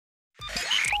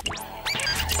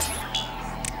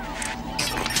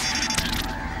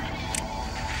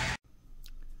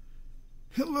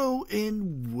Hello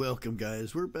and welcome,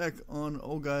 guys. We're back on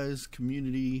Old Guys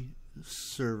Community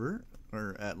server,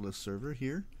 or Atlas server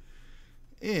here.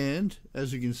 And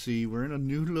as you can see, we're in a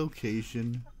new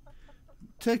location.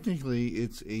 Technically,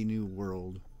 it's a new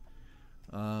world.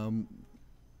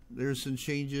 There's some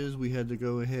changes. We had to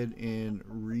go ahead and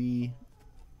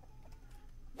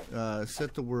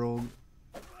set the world.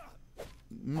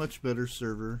 Much better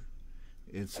server.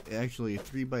 It's actually a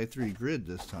 3x3 grid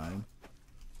this time.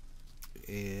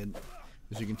 And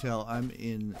as you can tell, I'm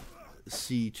in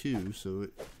C2, so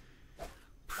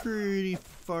pretty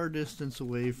far distance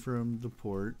away from the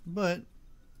port, but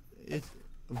it's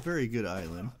a very good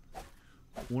island.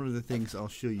 One of the things I'll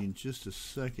show you in just a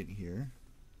second here.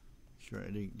 Sure, I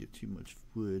didn't get too much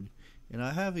wood. And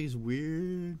I have these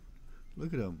weird,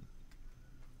 look at them,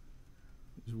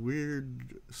 these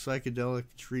weird psychedelic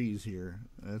trees here.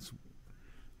 I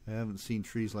haven't seen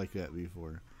trees like that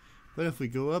before. But if we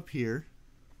go up here,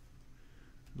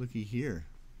 looky here,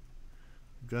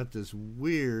 we've got this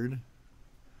weird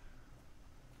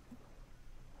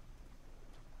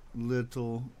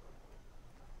little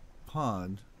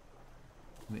pond,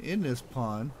 and in this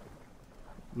pond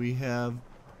we have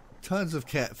tons of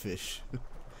catfish.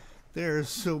 There are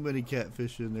so many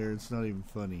catfish in there, it's not even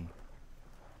funny.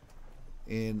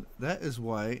 And that is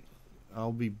why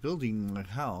I'll be building my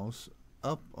house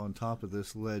up on top of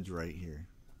this ledge right here.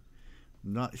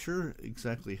 I'm not sure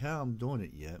exactly how I'm doing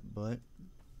it yet, but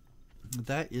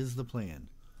that is the plan.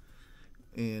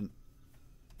 And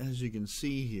as you can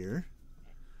see here,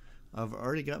 I've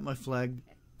already got my flag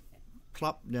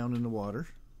plopped down in the water.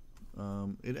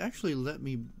 It actually let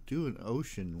me do an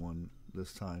ocean one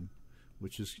this time,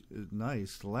 which is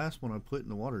nice. The last one I put in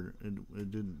the water,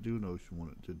 it didn't do an ocean one.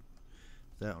 It did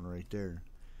that one right there.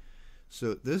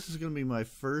 So this is going to be my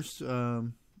first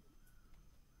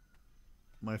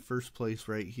place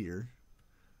right here,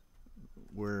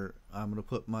 where I'm going to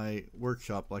put my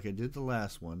workshop like I did the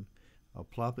last one. I'll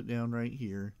plop it down right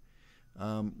here.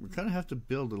 We kind of have to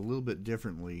build it a little bit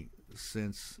differently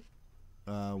since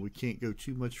we can't go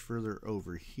too much further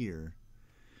over here.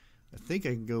 I think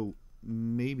I can go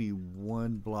maybe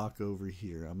one block over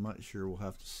here. I'm not sure. We'll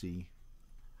have to see.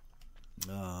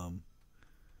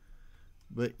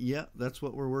 But yeah, that's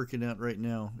what we're working at right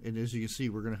now. And as you can see,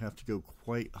 we're going to have to go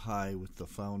quite high with the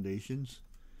foundations.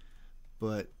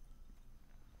 But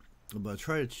I'm going to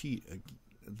try to cheat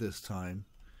this time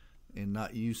and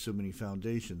not use so many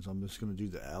foundations. I'm just going to do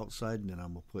the outside, and then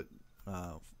I'm going to put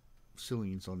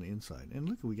ceilings on the inside. And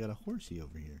look, we got a horsey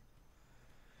over here.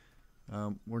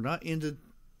 We're not into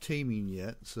taming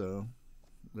yet, so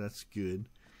that's good.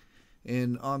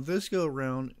 And on this go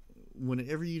around,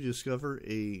 whenever you discover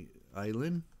a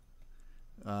island,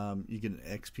 you get an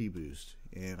XP boost,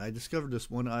 and I discovered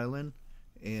this one island,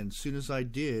 and as soon as I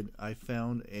did, I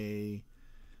found a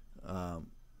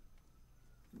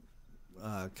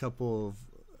couple of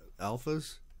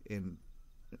alphas, and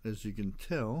as you can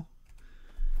tell,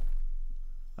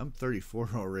 I'm 34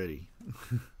 already.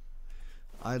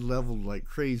 I leveled like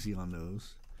crazy on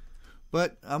those,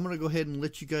 but I'm gonna go ahead and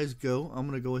let you guys go. I'm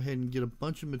gonna go ahead and get a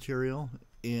bunch of material,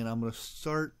 and I'm gonna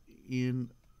start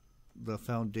in the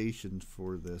foundations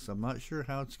for this. I'm not sure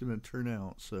how it's going to turn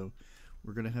out, so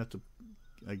we're going to have to,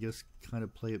 I guess, kind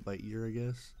of play it by ear, I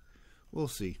guess. We'll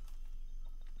see.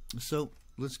 So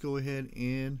let's go ahead,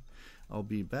 and I'll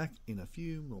be back in a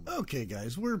few moments. Okay,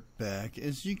 guys, we're back.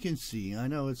 As you can see, I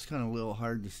know it's kind of a little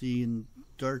hard to see in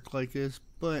dark like this,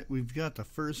 but we've got the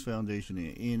first foundation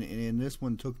in, and this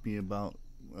one took me about,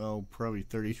 probably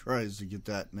 30 tries to get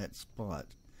that in that spot.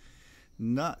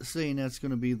 Not saying that's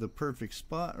going to be the perfect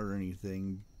spot or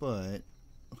anything, but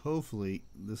hopefully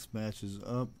this matches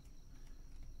up.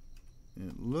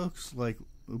 It looks like,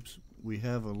 oops, we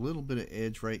have a little bit of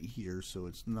edge right here, so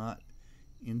it's not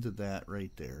into that right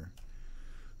there.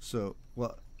 So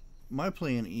what my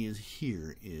plan is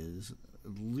here is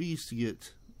at least to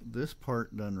get this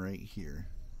part done right here.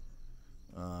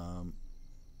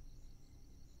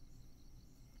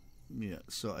 Yeah,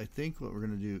 so I think what we're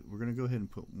going to do, we're going to go ahead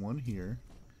and put one here,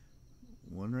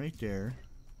 one right there,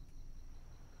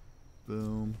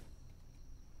 boom,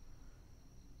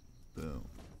 boom.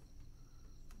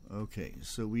 Okay,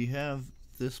 so we have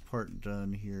this part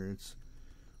done here.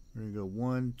 We're going to go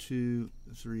 1, 2,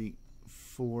 3,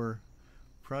 4,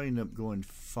 probably end up going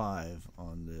 5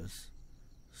 on this.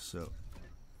 So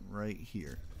right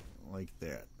here, like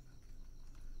that.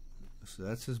 So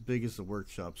that's as big as the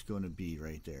workshop's going to be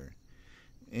right there.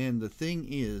 And the thing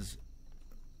is,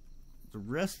 the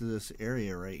rest of this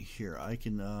area right here, I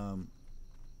can, oh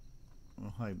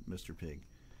hi Mr. Pig,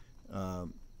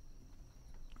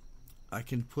 I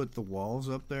can put the walls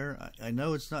up there. I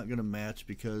know it's not going to match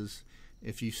because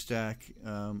if you stack,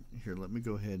 here, let me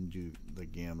go ahead and do the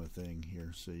gamma thing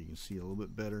here so you can see a little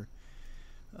bit better.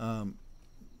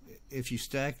 If you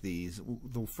stack these,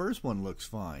 the first one looks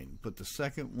fine, but the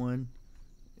second one,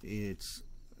 it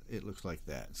looks like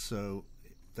that. So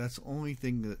that's the only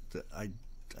thing that I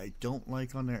don't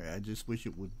like on there. I just wish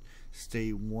it would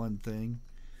stay one thing,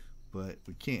 but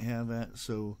we can't have that.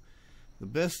 So the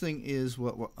best thing is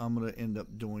what I'm going to end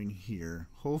up doing here.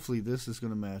 Hopefully this is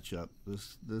going to match up.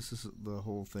 This is the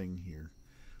whole thing here.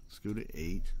 Let's go to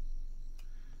 8.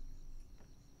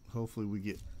 Hopefully we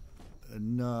get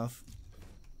enough.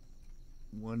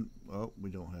 Oh, we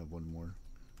don't have one more,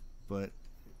 but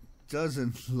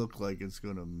doesn't look like it's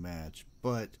going to match.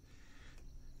 But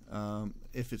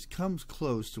if it comes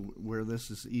close to where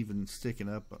this is even sticking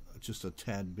up just a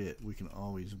tad bit, we can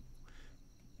always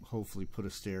hopefully put a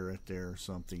stair right there or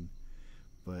something.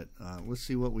 But let's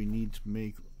see what we need to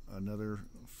make another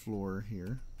floor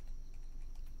here.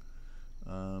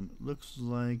 Looks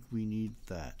like we need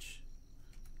thatch.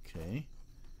 Okay,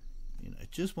 and I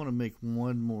just want to make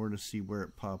one more to see where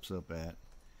it pops up at,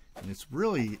 and it's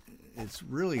really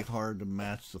hard to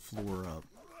match the floor up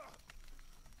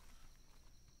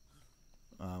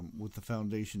with the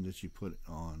foundation that you put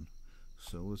on.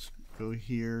 So let's go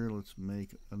here, let's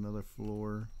make another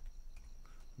floor.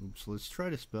 Oops, let's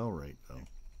try to spell right though.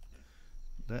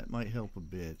 That might help a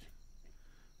bit.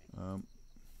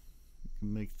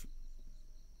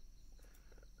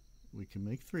 We can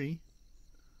make 3.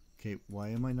 Okay, why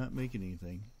am I not making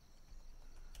anything?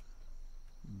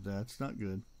 That's not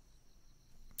good.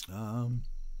 Let's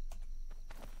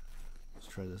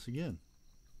try this again.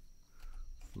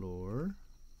 Floor.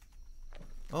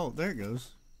 Oh, there it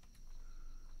goes.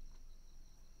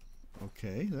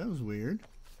 Okay, that was weird.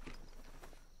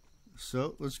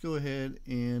 So let's go ahead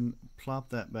and plop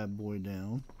that bad boy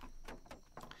down.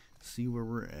 See where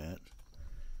we're at.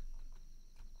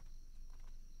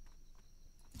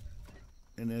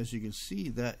 And as you can see,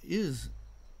 that is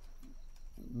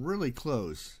really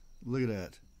close. Look at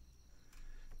that.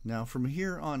 Now from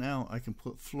here on out, I can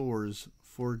put floors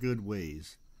 4 good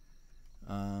ways.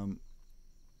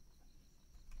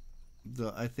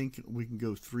 I think we can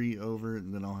go 3 over,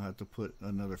 and then I'll have to put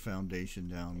another foundation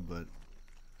down. But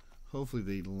hopefully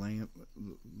they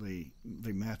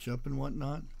match up and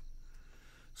whatnot.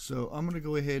 So I'm going to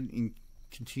go ahead and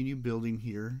continue building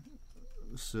here.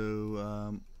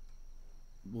 So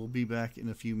we'll be back in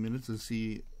a few minutes to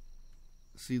see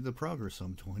the progress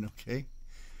I'm doing. Okay,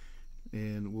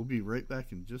 and we'll be right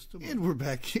back in just a moment. And we're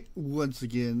back once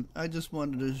again. I just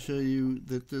wanted to show you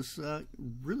that this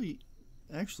really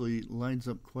actually lines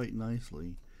up quite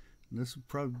nicely. And this will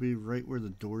probably be right where the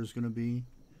door is going to be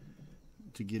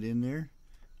to get in there.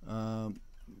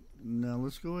 Now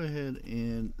let's go ahead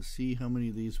and see how many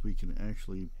of these we can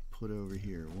actually put over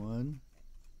here. 1,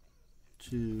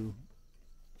 2,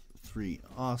 3.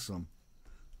 Awesome.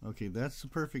 Okay, that's the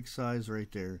perfect size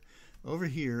right there. Over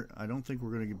here, I don't think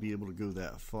we're going to be able to go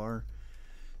that far.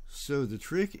 So the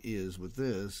trick is with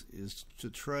this is to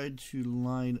try to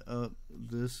line up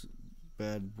this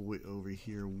bad boy over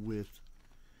here with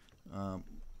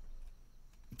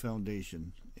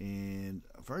foundation. And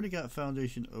I've already got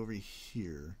foundation over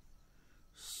here.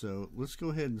 So let's go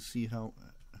ahead and see how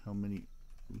many.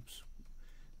 Oops.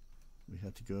 We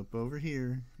have to go up over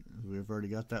here. We've already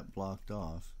got that blocked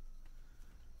off.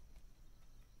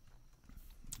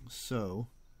 So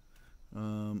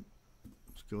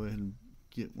let's go ahead and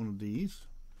get one of these.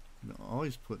 I'll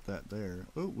always put that there.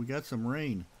 Oh, we got some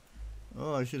rain.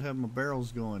 Oh, I should have my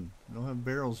barrels going. I don't have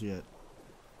barrels yet.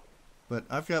 But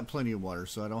I've got plenty of water,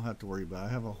 so I don't have to worry about it.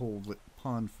 I have a whole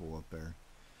pond full up there.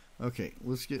 Okay,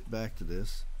 let's get back to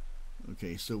this.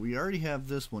 Okay, so we already have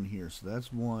this one here. So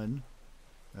that's 1.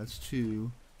 That's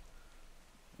 2.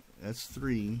 That's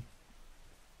 3.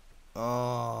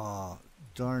 Oh,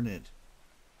 darn it.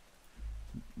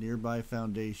 Nearby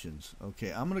foundations.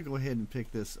 Okay, I'm going to go ahead and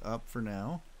pick this up for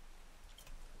now.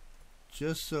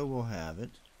 Just so we'll have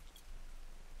it.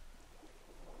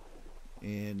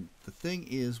 And the thing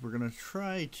is, we're going to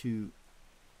try to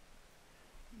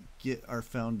get our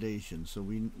foundation. So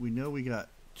we know we got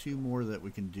 2 more that we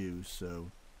can do.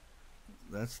 So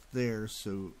that's there.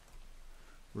 So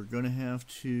we're going to have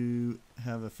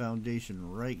a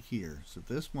foundation right here. So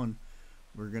this one,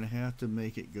 we're going to have to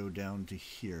make it go down to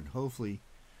here. And hopefully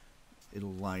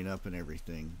it'll line up and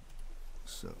everything.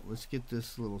 So let's get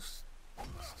this little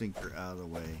stinker out of the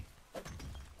way.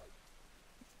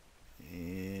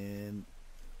 And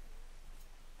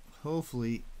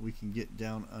hopefully we can get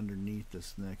down underneath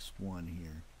this next one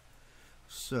here.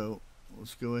 So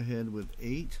let's go ahead with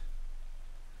 8.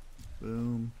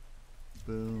 Boom,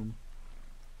 boom.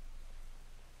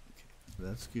 Okay,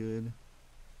 that's good.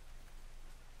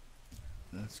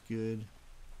 That's good.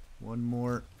 One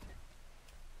more.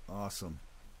 Awesome.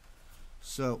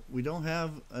 So we don't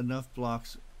have enough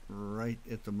blocks right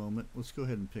at the moment. Let's go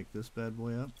ahead and pick this bad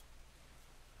boy up.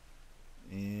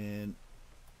 And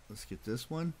let's get this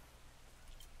one.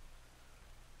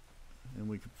 And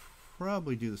we could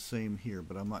probably do the same here,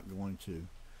 but I'm not going to.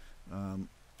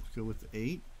 Let's go with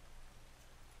 8.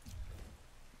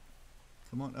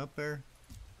 Come on up there.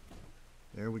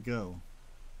 There we go.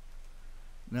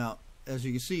 Now, as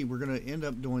you can see, we're going to end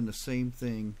up doing the same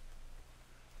thing.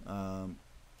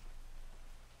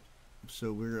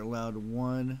 So we're allowed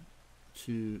 1,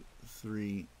 2,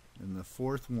 3, and the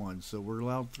 4th one. So we're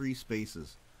allowed 3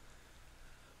 spaces.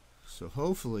 So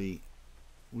hopefully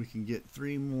we can get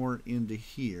 3 more into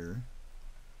here.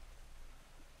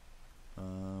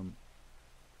 Let's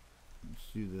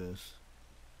do this.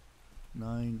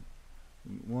 9,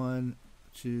 1,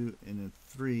 2, and then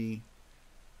 3.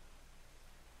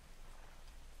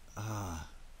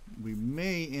 We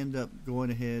may end up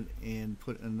going ahead and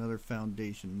put another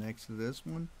foundation next to this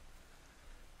one.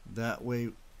 That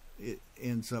way it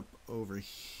ends up over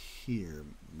here,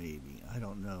 maybe. I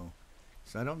don't know.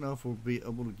 So I don't know if we'll be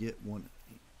able to get one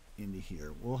into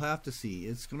here. We'll have to see.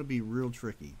 It's going to be real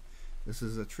tricky. This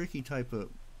is a tricky type of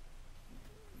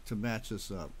to match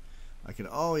this up. I could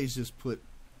always just put,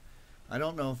 I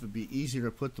don't know if it'd be easier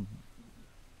to put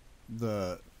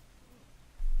the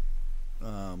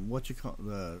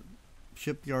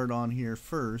shipyard on here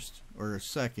first or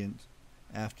second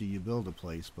after you build a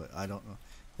place, but I don't know.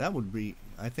 That would be,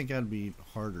 I think that'd be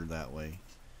harder that way.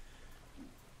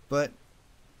 But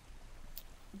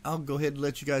I'll go ahead and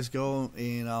let you guys go,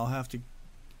 and I'll have to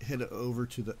head over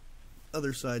to the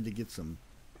other side to get some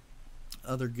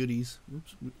other goodies.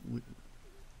 Oops,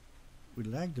 we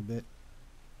lagged a bit.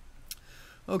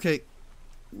 Okay,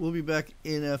 we'll be back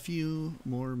in a few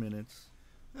more minutes.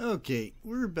 Okay,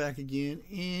 we're back again,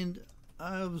 and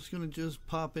I was going to just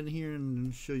pop in here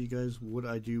and show you guys what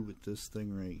I do with this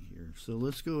thing right here. So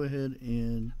let's go ahead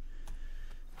and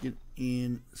get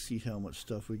in, see how much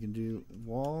stuff we can do.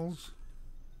 Walls.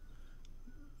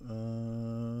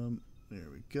 There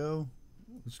we go.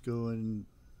 Let's go and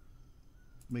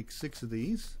make 6 of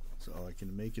these. That's all I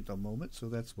can make at the moment, so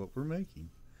that's what we're making.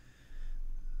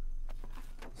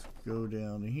 Let's go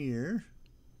down here.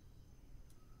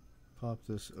 Pop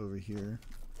this over here.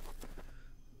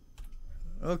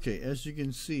 Okay, as you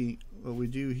can see, what we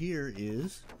do here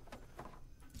is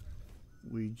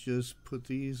we just put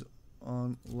these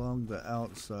on along the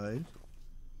outside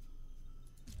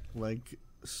like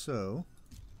so.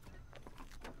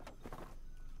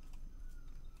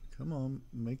 Come on,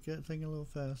 make that thing a little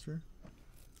faster.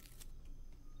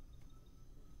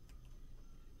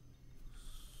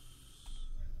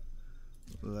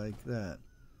 Like that.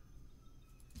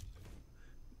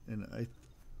 And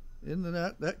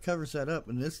that covers that up,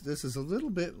 and this is a little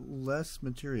bit less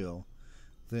material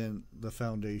than the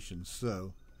foundation,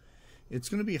 so it's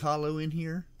going to be hollow in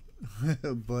here.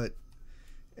 But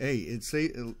hey,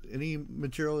 any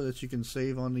material that you can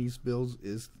save on these builds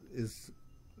is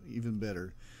even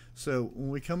better. So when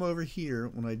we come over here,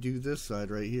 when I do this side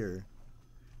right here,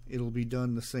 it'll be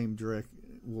done the same direct.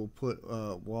 We'll put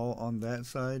a wall on that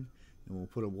side, and we'll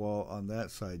put a wall on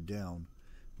that side down.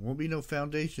 There won't be no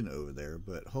foundation over there,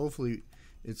 but hopefully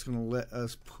it's going to let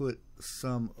us put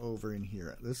some over in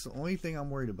here. This is the only thing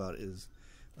I'm worried about, is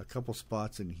a couple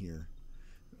spots in here.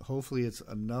 Hopefully it's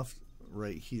enough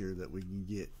right here that we can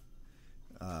get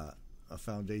a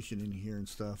foundation in here and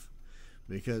stuff,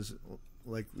 because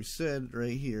like we said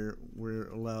right here, we're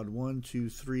allowed 1, 2,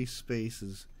 3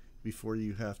 spaces before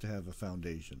you have to have a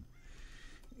foundation.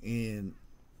 And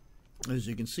as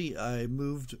you can see, I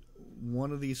moved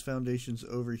one of these foundations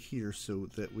over here so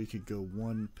that we could go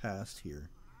one past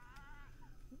here.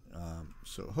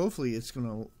 So hopefully it's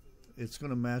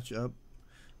gonna match up.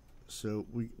 So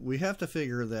we have to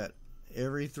figure that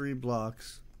every 3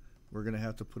 blocks we're gonna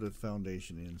have to put a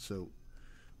foundation in. So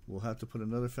we'll have to put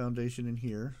another foundation in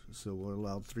here. So we're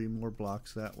allowed 3 more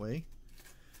blocks that way.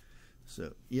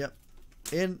 So yep,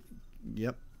 and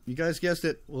yep, you guys guessed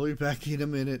it. We'll be back in a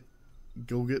minute.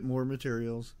 Go get more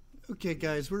materials. Okay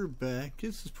guys, we're back.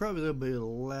 This is probably going to be the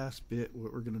last bit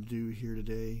what we're going to do here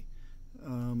today.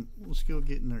 Let's go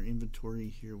get in our inventory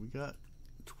here. We got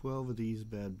 12 of these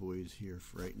bad boys here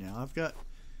for right now. I've got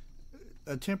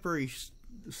a temporary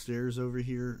stairs over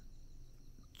here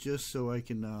just so I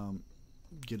can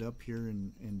get up here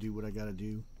and do what I got to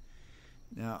do.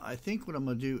 Now I think what I'm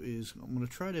going to do is I'm going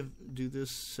to try to do this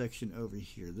section over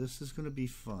here. This is going to be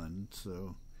fun,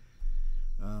 so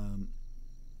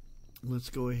let's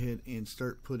go ahead and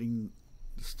start putting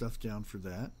the stuff down for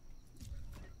that.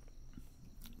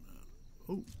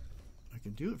 Oh, I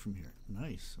can do it from here.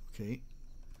 Nice. Okay.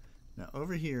 Now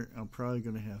over here I'm probably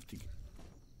going to have to...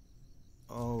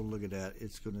 Oh, look at that.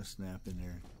 It's going to snap in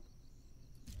there.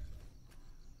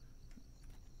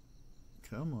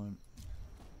 Come on.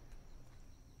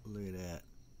 Look at that.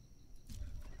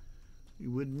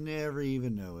 You would never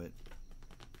even know it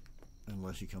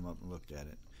unless you come up and looked at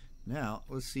it. Now,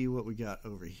 let's see what we got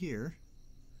over here.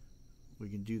 We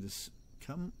can do this.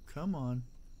 Come on.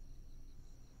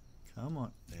 Come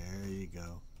on. There you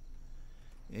go.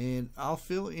 And I'll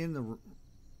fill in the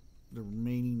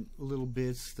remaining little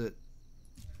bits that,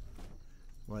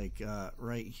 like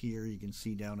right here, you can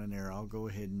see down in there. I'll go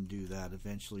ahead and do that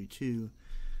eventually too.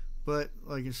 But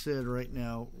like I said, right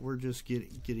now we're just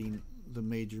getting the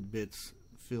major bits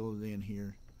filled in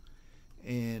here,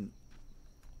 and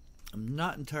I'm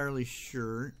not entirely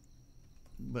sure,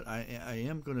 but I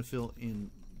am going to fill in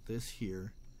this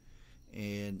here,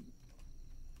 and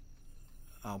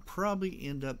I'll probably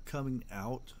end up coming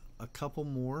out a couple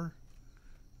more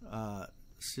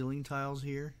ceiling tiles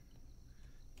here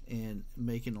and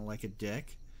making it like a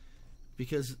deck,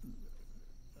 because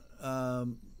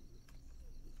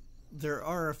there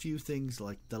are a few things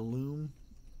like the loom.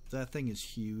 That thing is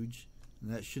huge,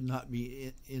 and that should not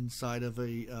be inside of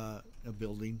a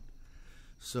building.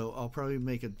 So I'll probably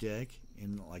make a deck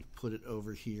and like put it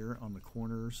over here on the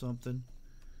corner or something.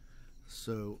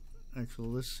 So actually,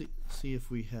 let's see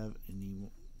if we have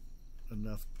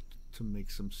enough to make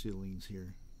some ceilings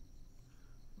here.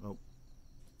 Oh,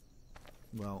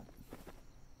 well,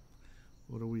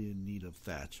 what are we in need of?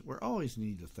 Thatch. We're always in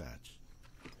need of thatch.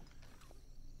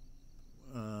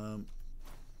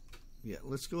 Yeah,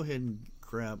 let's go ahead and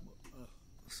grab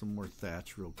some more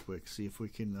thatch real quick. See if we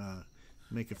can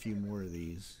make a few more of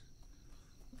these.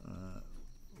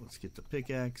 Let's get the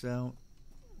pickaxe out.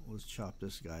 Let's chop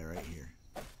this guy right here.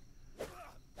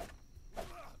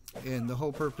 And the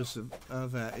whole purpose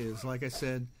of that is, like I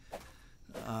said,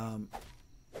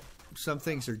 some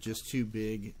things are just too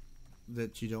big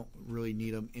that you don't really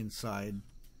need them inside.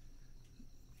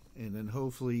 And then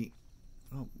hopefully,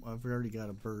 oh, I've already got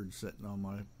a bird sitting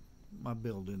on my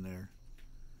build in there.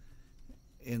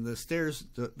 And the stairs,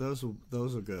 those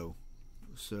will go.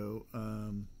 So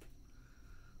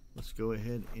let's go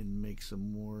ahead and make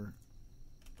some more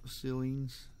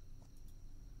ceilings.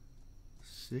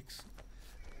 6.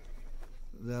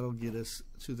 That'll get us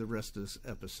to the rest of this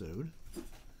episode.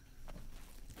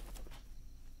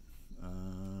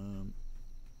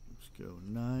 Let's go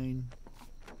 9.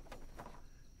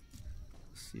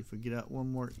 Let's see if we get out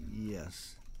one more.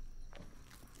 Yes.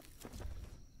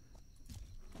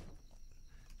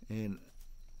 And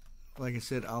like I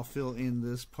said, I'll fill in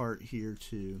this part here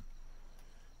too.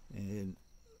 And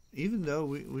even though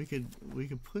we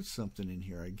could put something in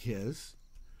here, I guess.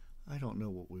 I don't know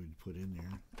what we would put in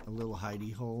there. A little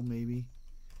hidey hole, maybe.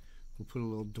 We'll put a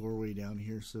little doorway down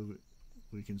here so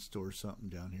we can store something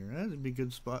down here. That'd be a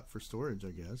good spot for storage,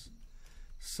 I guess.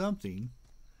 Something.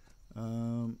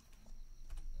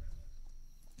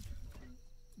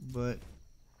 But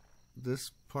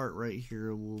this part right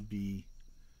here will be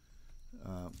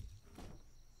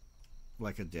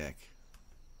like a deck.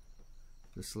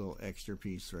 This little extra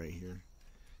piece right here.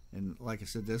 And like I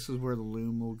said, this is where the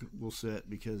loom will sit,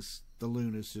 because the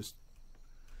loom is just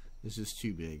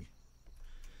too big.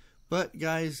 But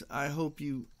guys, I hope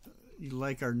you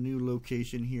like our new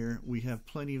location here. We have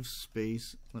plenty of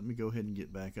space. Let me go ahead and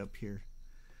get back up here.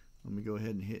 Let me go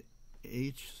ahead and hit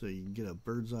H so you can get a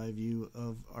bird's eye view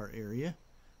of our area.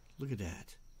 Look at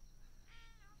that.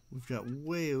 We've got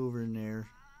way over in there,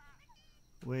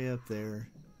 way up there.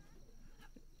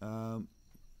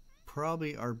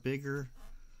 Probably our bigger,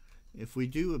 if we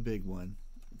do a big one,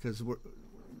 because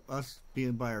us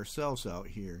being by ourselves out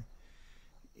here,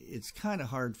 it's kind of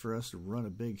hard for us to run a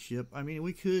big ship. I mean,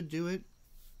 we could do it.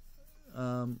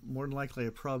 More than likely,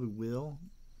 I probably will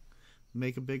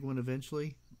make a big one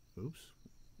eventually. Oops,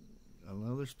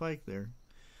 another spike there.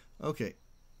 Okay,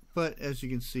 but as you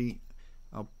can see,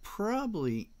 I'll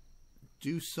probably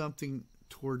do something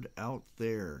toward out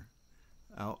there,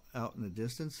 out in the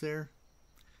distance there.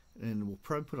 And we'll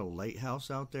probably put a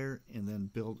lighthouse out there and then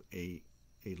build a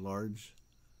large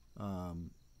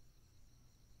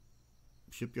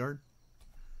shipyard.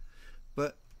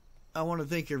 But I want to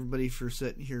thank everybody for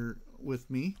sitting here with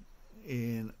me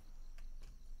and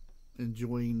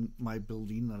enjoying my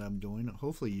building that I'm doing.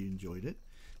 Hopefully you enjoyed it.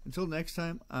 Until next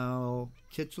time, I'll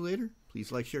catch you later.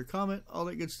 Please like, share, comment, all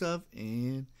that good stuff,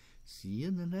 and see you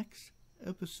in the next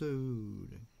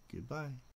episode. Goodbye.